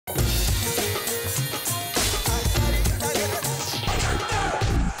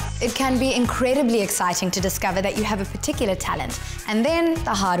It can be incredibly exciting to discover that you have a particular talent, and then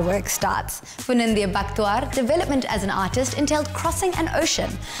the hard work starts. For Nindya Bucktowar, development as an artist entailed crossing an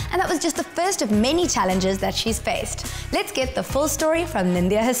ocean, and that was just the first of many challenges that she's faced. Let's get the full story from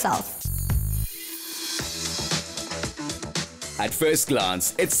Nindya herself. At first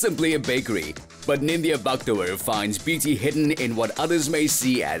glance, it's simply a bakery, but Nindya Bucktowar finds beauty hidden in what others may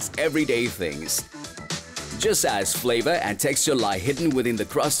see as everyday things. Just as flavor and texture lie hidden within the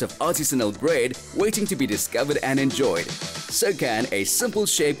crust of artisanal bread waiting to be discovered and enjoyed, so can a simple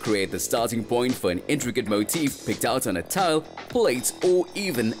shape create the starting point for an intricate motif picked out on a tile, plate, or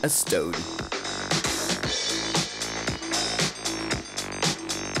even a stone.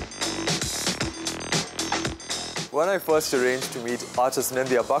 When I first arranged to meet artist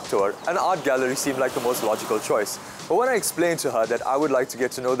Nindya Bucktowar, an art gallery seemed like the most logical choice. But when I explained to her that I would like to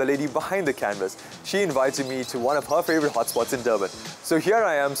get to know the lady behind the canvas, she invited me to one of her favorite hotspots in Durban. So here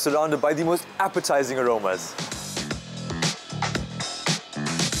I am, surrounded by the most appetizing aromas.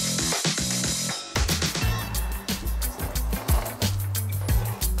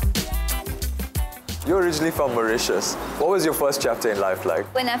 You're originally from Mauritius. What was your first chapter in life like?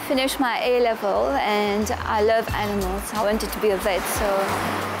 When I finished my A-level, and I love animals, I wanted to be a vet,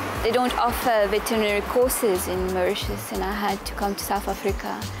 so they don't offer veterinary courses in Mauritius, and I had to come to South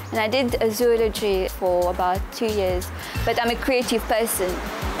Africa. And I did zoology for about 2 years, but I'm a creative person,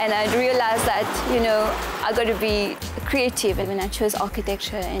 and I realized that, I got to be creative when I chose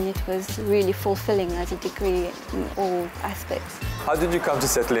architecture, and it was really fulfilling as a degree in all aspects. How did you come to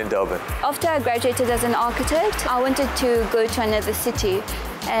settle in Durban? After I graduated as an architect, I wanted to go to another city.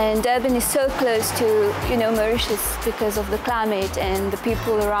 And Durban is so close to, Mauritius because of the climate and the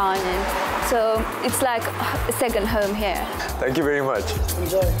people around. And so it's like a second home here. Thank you very much.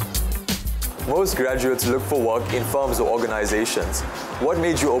 Enjoy. Most graduates look for work in firms or organizations. What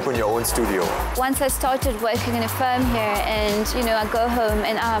made you open your own studio? Once I started working in a firm here, and I go home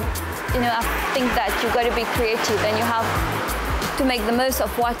and I think that you've got to be creative and you have to make the most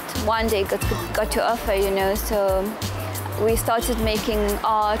of what one day got to offer, So we started making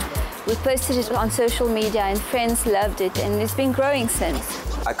art. We posted it on social media and friends loved it, and it's been growing since.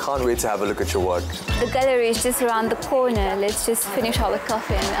 I can't wait to have a look at your work. The gallery is just around the corner. Let's just finish our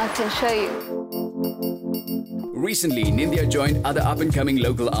coffee and I can show you. Recently, Nindya joined other up-and-coming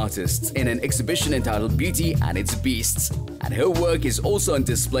local artists in an exhibition entitled Beauty and Its Beasts, and her work is also on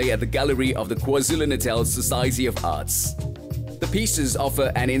display at the gallery of the KwaZulu-Natal Society of Arts. The pieces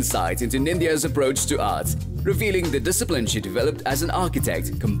offer an insight into Nindya's approach to art, revealing the discipline she developed as an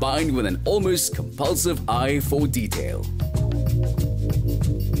architect combined with an almost compulsive eye for detail.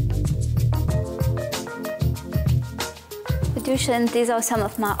 Madhushan, these are some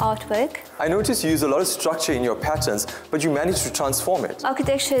of my artwork. I noticed you use a lot of structure in your patterns, but you managed to transform it.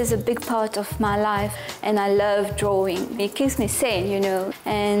 Architecture is a big part of my life, and I love drawing. It keeps me sane,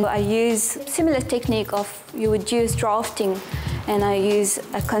 And I use similar technique of you would use drafting, and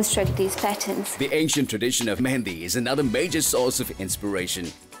I construct these patterns. The ancient tradition of Mehendi is another major source of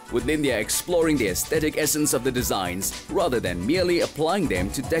inspiration, with Nindya exploring the aesthetic essence of the designs rather than merely applying them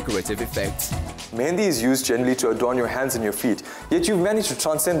to decorative effects. Mehendi is used generally to adorn your hands and your feet, yet you've managed to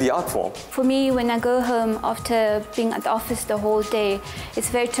transcend the art form. For me, when I go home after being at the office the whole day, it's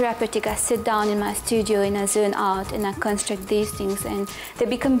very therapeutic. I sit down in my studio and I zone out and I construct these things, and they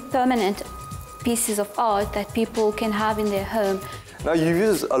become permanent pieces of art that people can have in their home. Now, you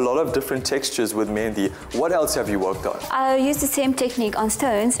use a lot of different textures with Mehendi. What else have you worked on? I use the same technique on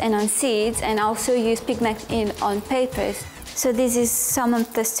stones and on seeds, and I also use pigment on papers. So this is some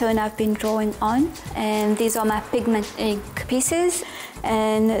of the stone I've been drawing on, and these are my pigment ink pieces,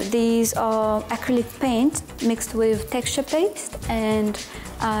 and these are acrylic paint mixed with texture paste, and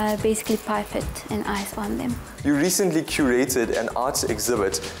I basically pipe it and ice on them. You recently curated an art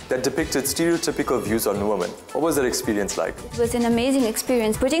exhibit that depicted stereotypical views on women. What was that experience like? It was an amazing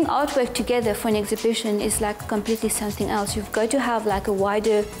experience. Putting artwork together for an exhibition is like completely something else. You've got to have like a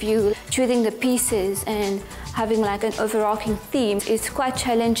wider view, choosing the pieces and having like an overarching theme. It's quite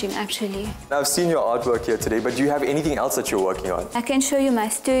challenging actually. Now, I've seen your artwork here today, but do you have anything else that you're working on? I can show you my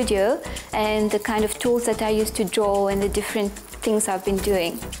studio and the kind of tools that I use to draw and the different things I've been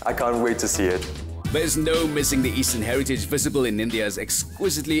doing. I can't wait to see it. There's no missing the Eastern heritage visible in Nindya's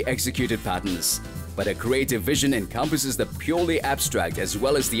exquisitely executed patterns. But her creative vision encompasses the purely abstract as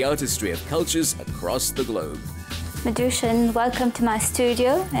well as the artistry of cultures across the globe. Madhushan, welcome to my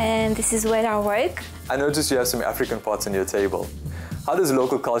studio, and this is where I work. I noticed you have some African pots on your table. How does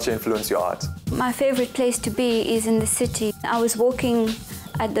local culture influence your art? My favorite place to be is in the city. I was walking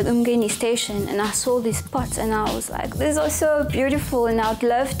at the Umgeni station and I saw these pots and I was like, these are so beautiful and I'd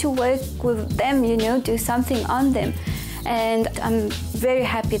love to work with them, you know, do something on them. And I'm very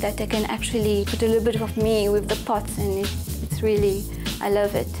happy that I can actually put a little bit of me with the pots, and it's really, I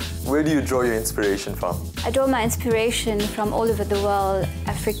love it. Where do you draw your inspiration from? I draw my inspiration from all over the world,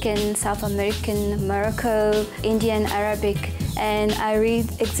 African, South American, Morocco, Indian, Arabic, and I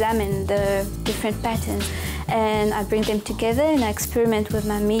examine the different patterns and I bring them together and I experiment with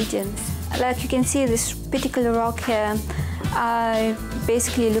my mediums. Like you can see this particular rock here, I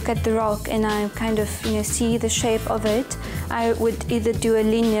basically look at the rock and I kind of, you know, see the shape of it. I would either do a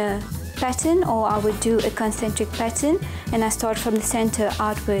linear pattern or I would do a concentric pattern, and I start from the center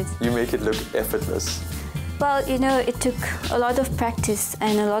outwards. You make it look effortless. Well, you know, it took a lot of practice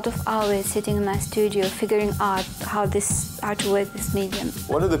and a lot of hours sitting in my studio figuring out how to work this medium.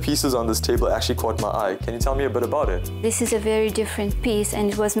 One of the pieces on this table actually caught my eye. Can you tell me a bit about it? This is a very different piece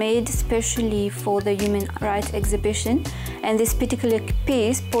and it was made especially for the Human Rights exhibition. And this particular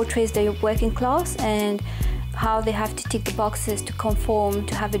piece portrays the working class and how they have to tick the boxes to conform,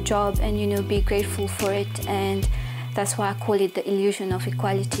 to have a job and, you know, be grateful for it. And that's why I call it the illusion of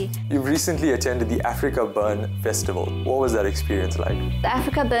equality. You've recently attended the Africa Burn Festival. What was that experience like? The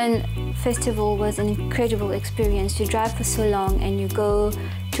Africa Burn Festival was an incredible experience. You drive for so long and you go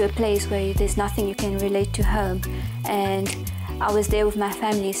to a place where there's nothing you can relate to home. And I was there with my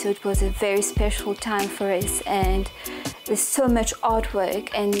family, so it was a very special time for us. And there's so much artwork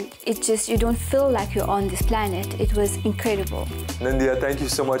and it just, you don't feel like you're on this planet. It was incredible. Nindya, thank you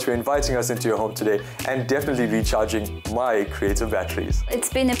so much for inviting us into your home today and definitely recharging my creative batteries.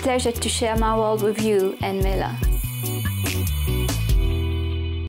 It's been a pleasure to share my world with you and Mela.